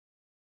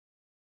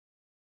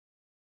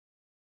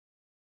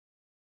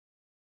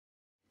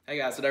Hey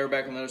guys, today we're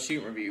back with another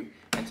shooting review,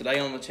 and today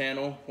on the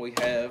channel we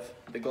have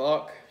the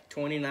Glock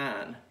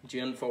 29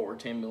 Gen 4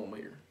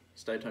 10mm.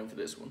 Stay tuned for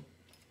this one.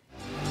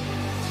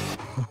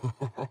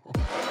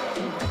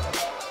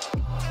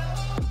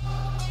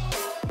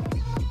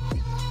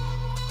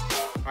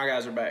 Alright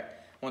guys, we're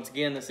back. Once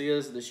again, this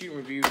is the shooting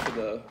review for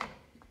the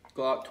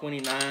Glock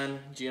 29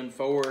 Gen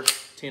 4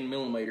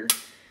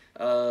 10mm.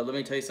 Let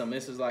me tell you something,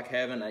 this is like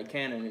having a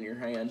cannon in your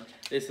hand.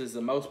 This is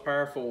the most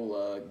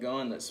powerful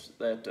gun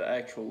that the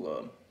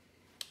actual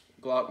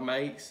Glock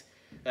makes.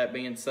 That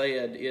being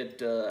said,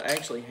 it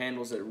actually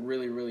handles it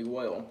really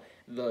well.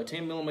 The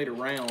 10mm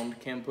round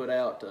can put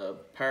out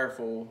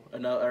powerful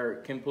enough, or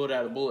can put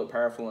out a bullet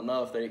powerful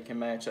enough that it can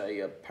match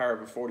a power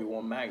of a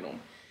 41 Magnum.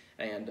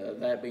 And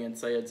that being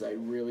said, it's a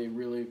really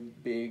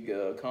big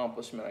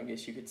accomplishment, I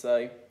guess you could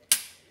say.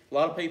 A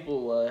lot of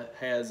people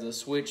has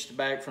switched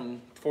back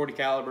from 40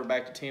 caliber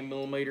back to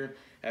 10mm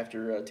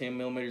after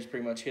 10mm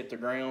pretty much hit the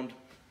ground.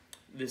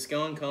 This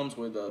gun comes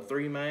with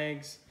 3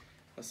 mags.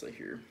 Let's see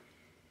here.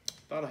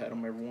 Thought I had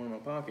them every one in my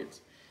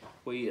pockets.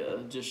 We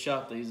just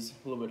shot these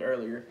a little bit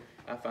earlier.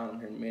 I'll find them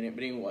here in a minute.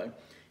 But anyway,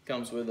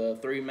 comes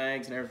with 3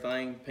 mags and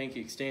everything, pink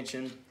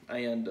extension,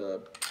 and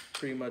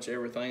pretty much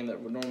everything that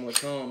would normally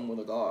come with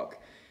a Glock.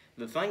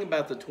 The thing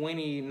about the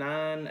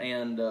 29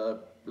 and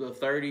the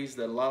 30s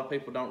that a lot of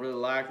people don't really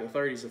like, the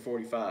 30s are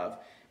 45.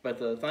 But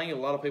the thing a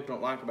lot of people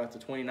don't like about the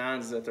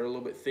 29s is that they're a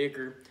little bit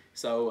thicker.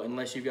 So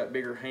unless you've got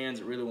bigger hands,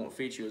 it really won't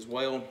fit you as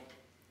well.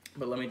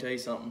 But let me tell you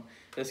something,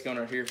 this gun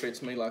right here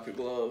fits me like a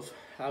glove.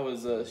 I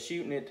was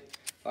shooting it,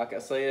 like I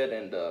said,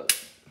 and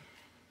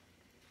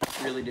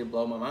really did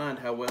blow my mind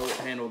how well it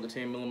handled the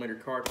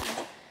 10mm cartridge.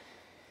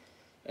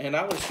 And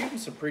I was shooting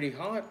some pretty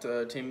hot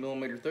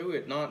 10mm through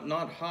it,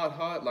 not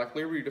hot like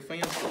Liberty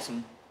Defense, but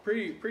some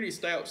pretty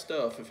stout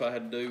stuff if I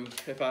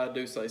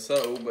do say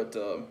so. But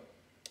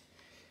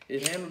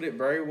it handled it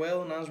very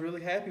well, and I was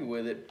really happy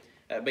with it.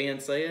 That being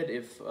said,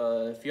 if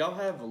y'all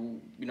have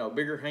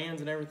bigger hands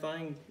and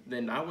everything,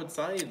 then I would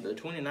say the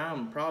 29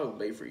 would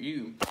probably be for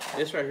you.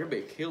 This right here would be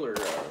a killer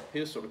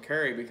pistol to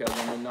carry, because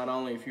I mean, not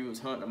only if you was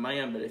hunting a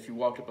man, but if you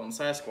walked up on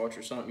Sasquatch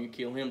or something, you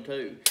kill him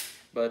too.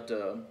 But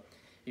I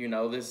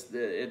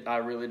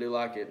really do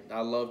like it.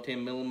 I love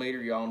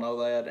 10mm, y'all know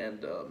that,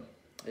 and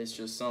it's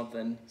just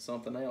something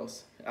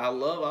else. I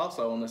love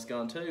also on this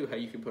gun too how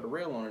you can put a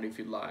rail on it if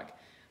you'd like.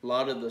 A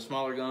lot of the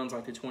smaller guns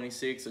like the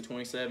 26, the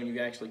 27,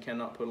 you actually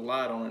cannot put a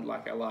light on it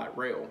like a light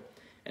rail.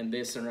 And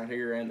this one right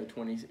here and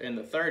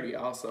the 30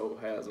 also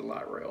has a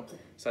light rail,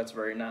 so that's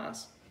very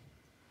nice.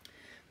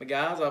 But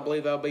guys, I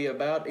believe that'll be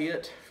about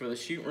it for the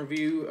shooting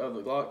review of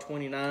the Glock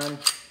 29.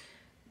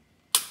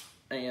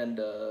 And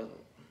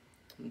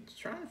I'm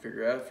trying to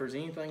figure out if there's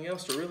anything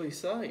else to really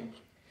say.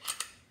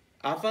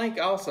 I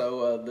think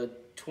also the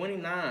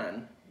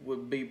 29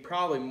 would be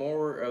probably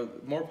more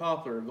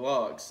popular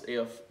Glocks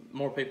if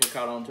more people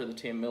caught on to the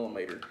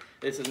 10mm.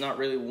 This is not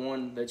really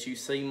one that you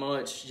see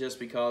much, just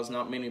because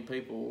not many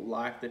people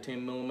like the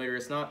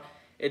 10mm.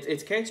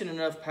 It's catching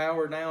enough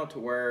power now to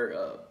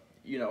where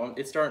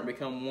it's starting to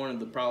become one of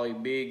the probably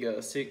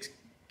big 6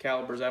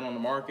 calibers out on the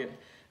market,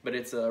 but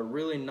it's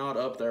really not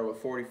up there with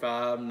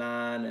 45,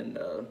 9, and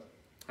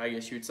I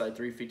guess you'd say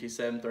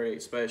 357,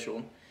 38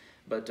 special.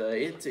 But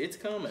it's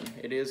coming.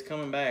 It is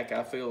coming back.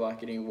 I feel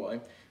like it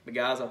anyway. But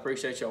guys, I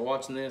appreciate y'all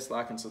watching this.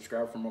 Like and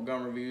subscribe for more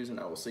gun reviews, and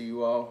I will see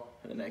you all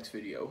in the next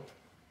video.